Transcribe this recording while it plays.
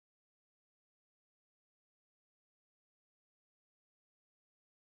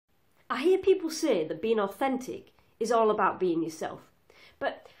I hear people say that being authentic is all about being yourself,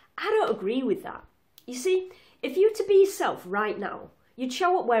 but I don't agree with that. You see, if you were to be yourself right now, you'd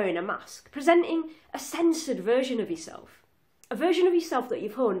show up wearing a mask, presenting a censored version of yourself, a version of yourself that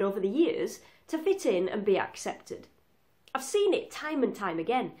you've honed over the years to fit in and be accepted. I've seen it time and time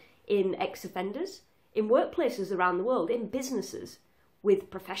again in ex-offenders, in workplaces around the world, in businesses, with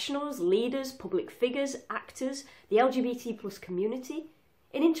professionals, leaders, public figures, actors, the LGBT plus community,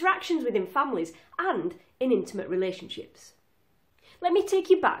 in interactions within families and in intimate relationships. Let me take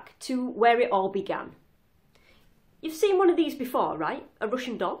you back to where it all began. You've seen one of these before, right? A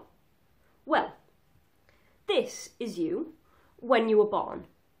Russian doll? Well, this is you when you were born.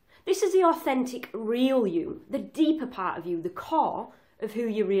 This is the authentic, real you, the deeper part of you, the core of who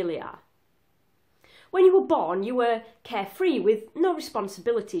you really are. When you were born, you were carefree with no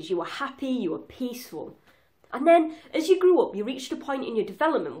responsibilities. You were happy, you were peaceful. And then, as you grew up, you reached a point in your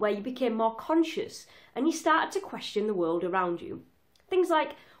development where you became more conscious and you started to question the world around you. Things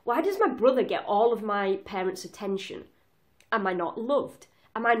like, why does my brother get all of my parents' attention? Am I not loved?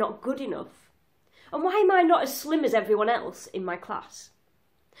 Am I not good enough? And why am I not as slim as everyone else in my class?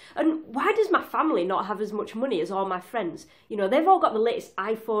 And why does my family not have as much money as all my friends? You know, they've all got the latest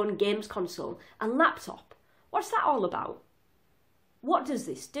iPhone, games console and laptop. What's that all about? What does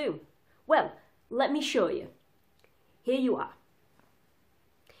this do? Well, let me show you. Here you are.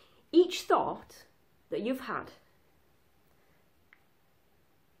 Each thought that you've had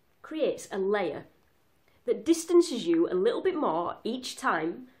creates a layer that distances you a little bit more each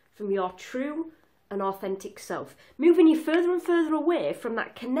time from your true and authentic self, moving you further and further away from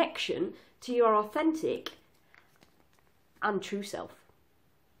that connection to your authentic and true self.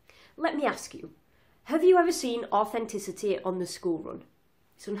 Let me ask you, have you ever seen authenticity on the school run?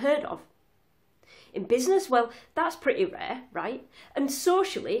 It's unheard of. In business, well, that's pretty rare, right? And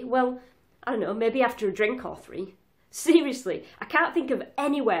socially, well, I don't know, maybe after a drink or three. Seriously, I can't think of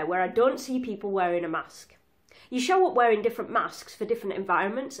anywhere where I don't see people wearing a mask. You show up wearing different masks for different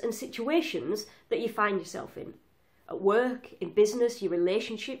environments and situations that you find yourself in. At work, in business, your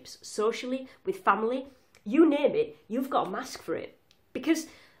relationships, socially, with family, you name it, you've got a mask for it. Because,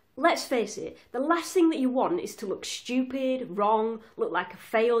 let's face it, the last thing that you want is to look stupid, wrong, look like a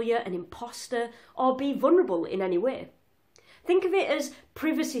failure, an imposter, or be vulnerable in any way. Think of it as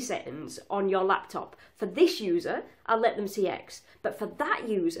privacy settings on your laptop. For this user, I'll let them see X, but for that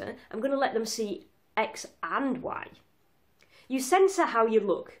user, I'm going to let them see X and Y. You censor how you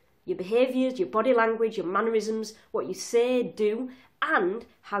look, your behaviours, your body language, your mannerisms, what you say, do, and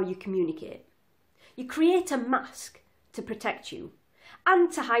how you communicate. You create a mask to protect you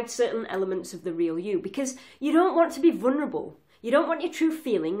and to hide certain elements of the real you because you don't want to be vulnerable. You don't want your true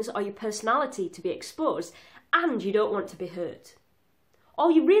feelings or your personality to be exposed, and you don't want to be hurt.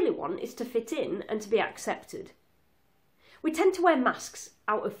 All you really want is to fit in and to be accepted. We tend to wear masks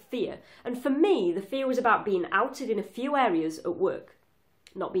out of fear, and for me, the fear was about being outed in a few areas at work.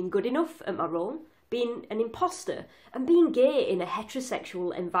 Not being good enough at my role, being an imposter, and being gay in a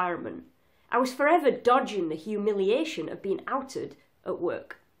heterosexual environment. I was forever dodging the humiliation of being outed at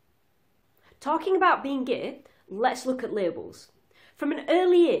work. Talking about being gay, let's look at labels. From an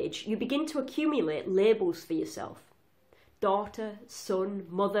early age, you begin to accumulate labels for yourself. Daughter, son,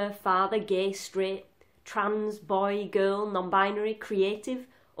 mother, father, gay, straight, trans, boy, girl, non-binary, creative,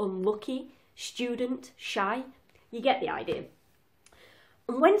 unlucky, student, shy. You get the idea.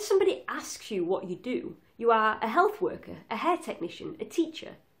 And when somebody asks you what you do, you are a health worker, a hair technician, a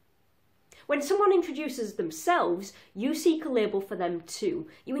teacher. When someone introduces themselves, you seek a label for them too.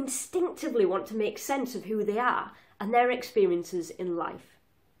 You instinctively want to make sense of who they are and their experiences in life.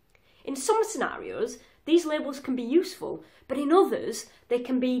 In some scenarios, these labels can be useful, but in others, they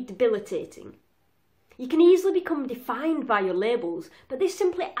can be debilitating. You can easily become defined by your labels, but this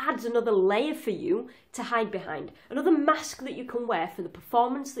simply adds another layer for you to hide behind, another mask that you can wear for the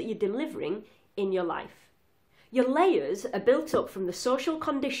performance that you're delivering in your life. Your layers are built up from the social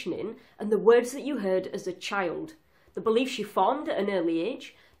conditioning and the words that you heard as a child, the beliefs you formed at an early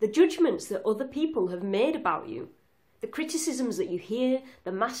age, the judgments that other people have made about you, the criticisms that you hear,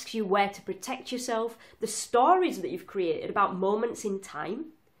 the masks you wear to protect yourself, the stories that you've created about moments in time,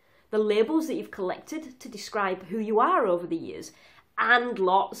 the labels that you've collected to describe who you are over the years, and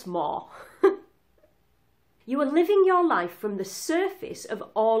lots more. You are living your life from the surface of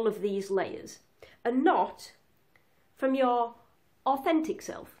all of these layers, and not from your authentic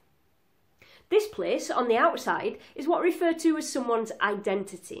self. This place on the outside is what we refer to as someone's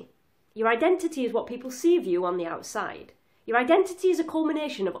identity. Your identity is what people see of you on the outside. Your identity is a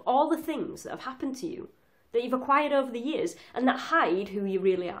culmination of all the things that have happened to you, that you've acquired over the years, and that hide who you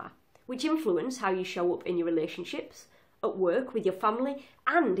really are. which influence how you show up in your relationships, at work, with your family,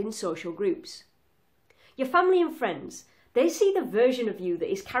 and in social groups. Your family and friends, they see the version of you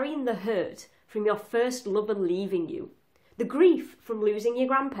that is carrying the hurt from your first lover leaving you, the grief from losing your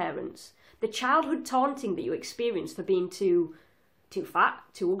grandparents, the childhood taunting that you experienced for being too fat,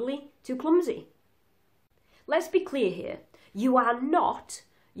 too ugly, too clumsy. Let's be clear here. You are not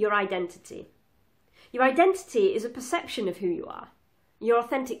your identity. Your identity is a perception of who you are. Your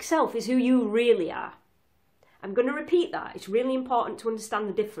authentic self is who you really are. I'm going to repeat that. It's really important to understand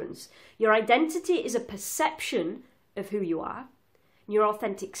the difference. Your identity is a perception of who you are. Your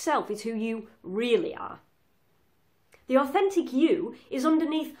authentic self is who you really are. The authentic you is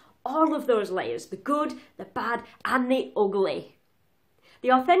underneath all of those layers, the good, the bad, and the ugly.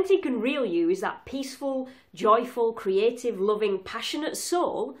 The authentic and real you is that peaceful, joyful, creative, loving, passionate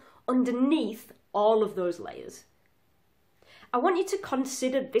soul underneath all of those layers. I want you to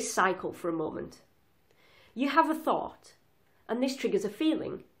consider this cycle for a moment. You have a thought, and this triggers a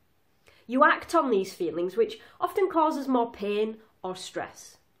feeling. You act on these feelings, which often causes more pain or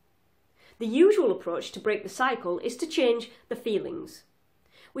stress. The usual approach to break the cycle is to change the feelings.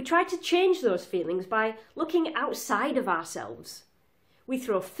 We try to change those feelings by looking outside of ourselves. We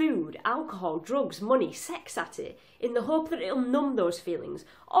throw food, alcohol, drugs, money, sex at it in the hope that it'll numb those feelings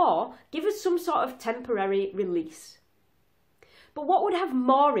or give us some sort of temporary release. But what would have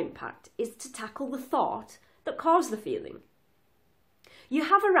more impact is to tackle the thought that caused the feeling. You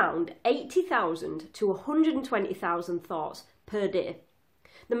have around 80,000 to 120,000 thoughts per day.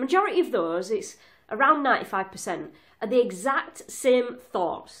 The majority of those, it's around 95%, are the exact same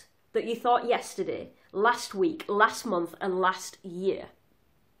thoughts that you thought yesterday, last week, last month, and last year.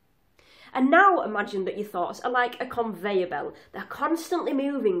 And now imagine that your thoughts are like a conveyor belt. They're constantly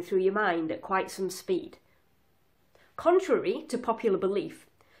moving through your mind at quite some speed. Contrary to popular belief,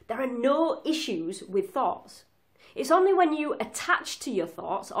 there are no issues with thoughts. It's only when you attach to your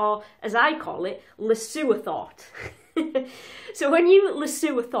thoughts, or as I call it, lasso a thought. So when you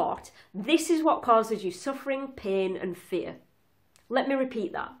lasso a thought, this is what causes you suffering, pain, and fear. Let me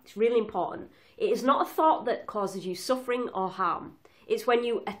repeat that. It's really important. It is not a thought that causes you suffering or harm. It's when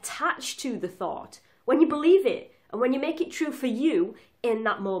you attach to the thought, when you believe it, and when you make it true for you in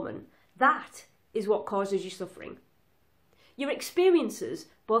that moment. That is what causes you suffering. Your experiences,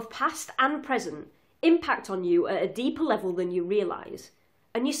 both past and present, impact on you at a deeper level than you realise,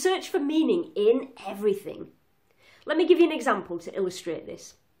 and you search for meaning in everything. Let me give you an example to illustrate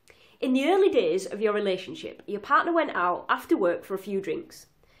this. In the early days of your relationship, your partner went out after work for a few drinks.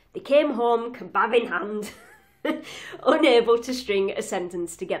 They came home, kebab in hand, unable to string a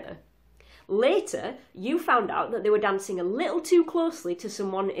sentence together. Later, you found out that they were dancing a little too closely to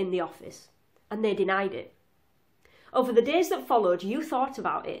someone in the office, and they denied it. Over the days that followed, you thought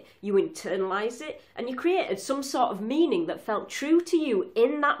about it, you internalised it, and you created some sort of meaning that felt true to you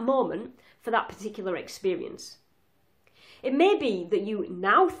in that moment for that particular experience. It may be that you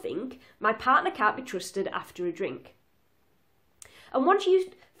now think, my partner can't be trusted after a drink. And once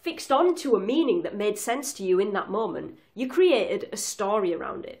you fixed onto a meaning that made sense to you in that moment, you created a story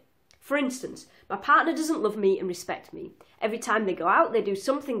around it. For instance, my partner doesn't love me and respect me. Every time they go out, they do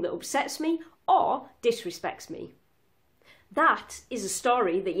something that upsets me or disrespects me. That is a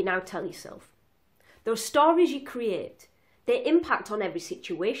story that you now tell yourself. Those stories you create, they impact on every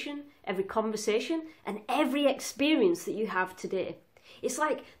situation, every conversation, and every experience that you have today. It's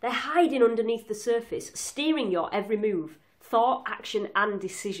like they're hiding underneath the surface, steering your every move, thought, action, and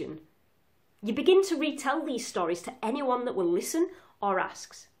decision. You begin to retell these stories to anyone that will listen or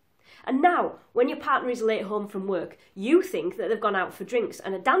asks. And now, when your partner is late home from work, you think that they've gone out for drinks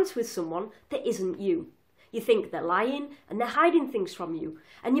and a dance with someone that isn't you. You think they're lying and they're hiding things from you,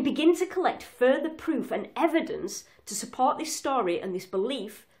 and you begin to collect further proof and evidence to support this story and this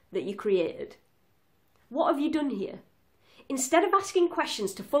belief that you created. What have you done here? Instead of asking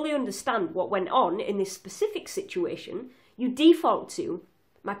questions to fully understand what went on in this specific situation, you default to,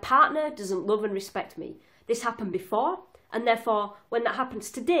 my partner doesn't love and respect me. This happened before, and therefore, when that happens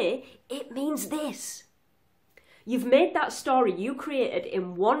today, it means this. You've made that story you created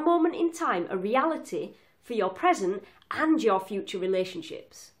in one moment in time a reality for your present and your future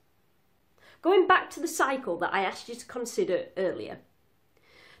relationships. Going back to the cycle that I asked you to consider earlier.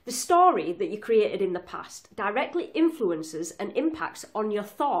 The story that you created in the past directly influences and impacts on your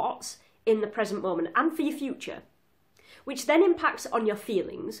thoughts in the present moment and for your future, which then impacts on your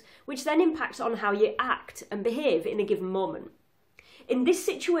feelings, which then impacts on how you act and behave in a given moment. In this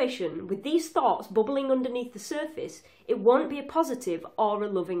situation, with these thoughts bubbling underneath the surface, it won't be a positive or a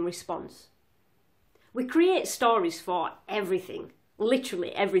loving response. We create stories for everything.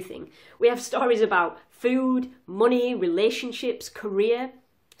 Literally everything. We have stories about food, money, relationships, career,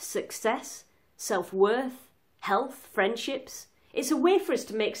 success, self-worth, health, friendships. It's a way for us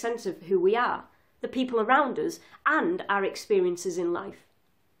to make sense of who we are, the people around us, and our experiences in life.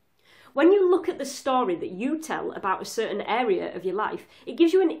 When you look at the story that you tell about a certain area of your life, it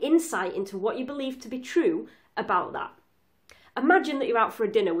gives you an insight into what you believe to be true about that. Imagine that you're out for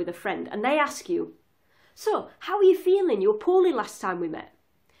a dinner with a friend and they ask you, "So, how are you feeling? You were poorly last time we met."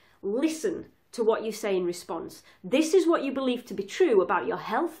 Listen to what you say in response. This is what you believe to be true about your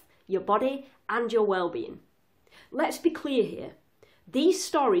health, your body, and your well-being. Let's be clear here. These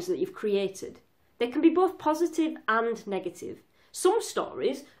stories that you've created, they can be both positive and negative. Some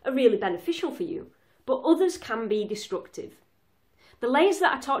stories are really beneficial for you, but others can be destructive. The layers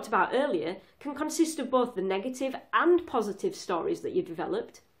that I talked about earlier can consist of both the negative and positive stories that you've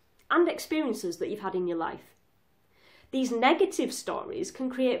developed and experiences that you've had in your life. These negative stories can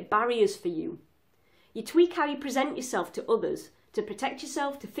create barriers for you. You tweak how you present yourself to others to protect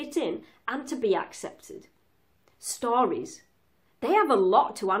yourself, to fit in, and to be accepted. Stories, they have a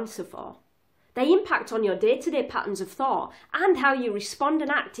lot to answer for. They impact on your day-to-day patterns of thought and how you respond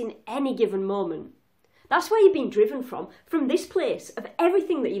and act in any given moment. That's where you've been driven from this place of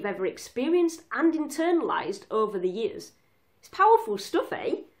everything that you've ever experienced and internalised over the years. It's powerful stuff,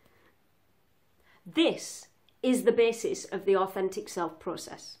 eh? This is the basis of the authentic self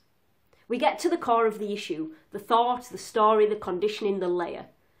process. We get to the core of the issue, the thought, the story, the conditioning, the layer.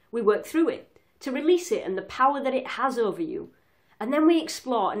 We work through it to release it and the power that it has over you. And then we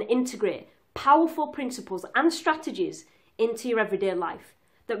explore and integrate powerful principles and strategies into your everyday life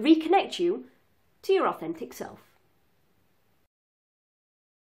that reconnect you to your authentic self.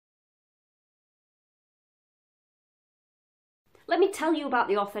 Let me tell you about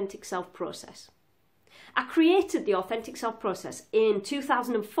the authentic self process. I created the authentic self process in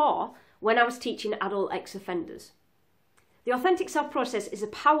 2004 when I was teaching adult ex-offenders. The authentic self process is a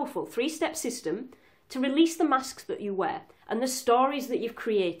powerful 3-step system to release the masks that you wear and the stories that you've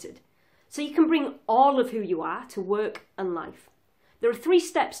created, so you can bring all of who you are to work and life. There are 3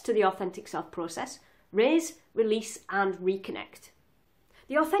 steps to the authentic self process: raise, release, and reconnect.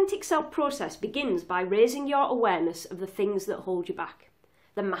 The authentic self process begins by raising your awareness of the things that hold you back,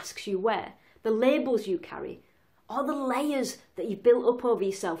 the masks you wear, the labels you carry, all the layers that you've built up over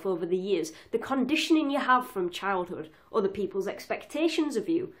yourself over the years, the conditioning you have from childhood, other people's expectations of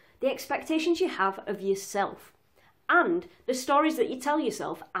you, the expectations you have of yourself, and the stories that you tell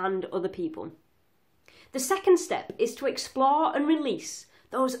yourself and other people. The second step is to explore and release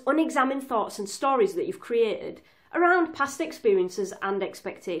those unexamined thoughts and stories that you've created around past experiences and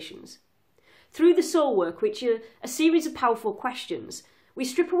expectations. Through the soul work, which are a series of powerful questions, we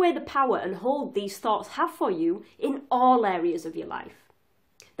strip away the power and hold these thoughts have for you in all areas of your life.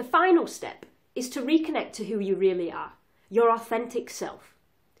 The final step is to reconnect to who you really are, your authentic self.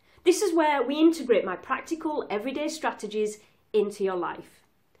 This is where we integrate my practical, everyday strategies into your life.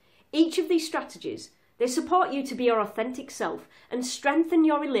 Each of these strategies, they support you to be your authentic self and strengthen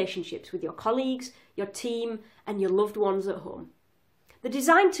your relationships with your colleagues, your team, and your loved ones at home. They're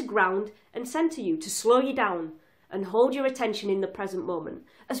designed to ground and centre you, to slow you down and hold your attention in the present moment,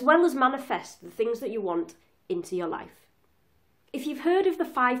 as well as manifest the things that you want into your life. If you've heard of the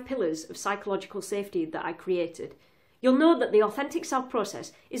 5 pillars of psychological safety that I created, you'll know that the authentic self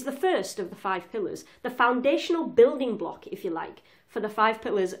process is the first of the 5 pillars, the foundational building block, if you like, for the 5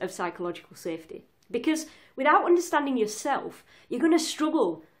 pillars of psychological safety. Because without understanding yourself, you're going to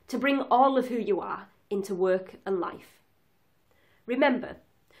struggle to bring all of who you are into work and life. Remember,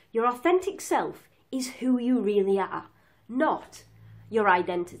 your authentic self is who you really are, not your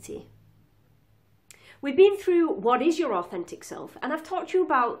identity. We've been through what is your authentic self, and I've talked to you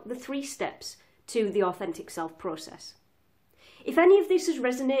about the 3 steps to the authentic self process. If any of this has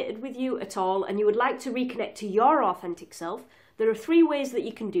resonated with you at all and you would like to reconnect to your authentic self, there are 3 ways that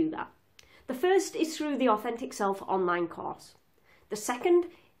you can do that. The first is through the Authentic Self online course. The second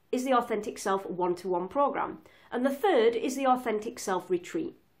is the Authentic Self one-to-one program. And the third is the Authentic Self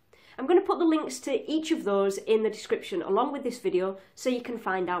retreat. I'm going to put the links to each of those in the description along with this video so you can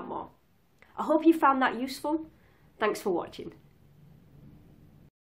find out more. I hope you found that useful. Thanks for watching.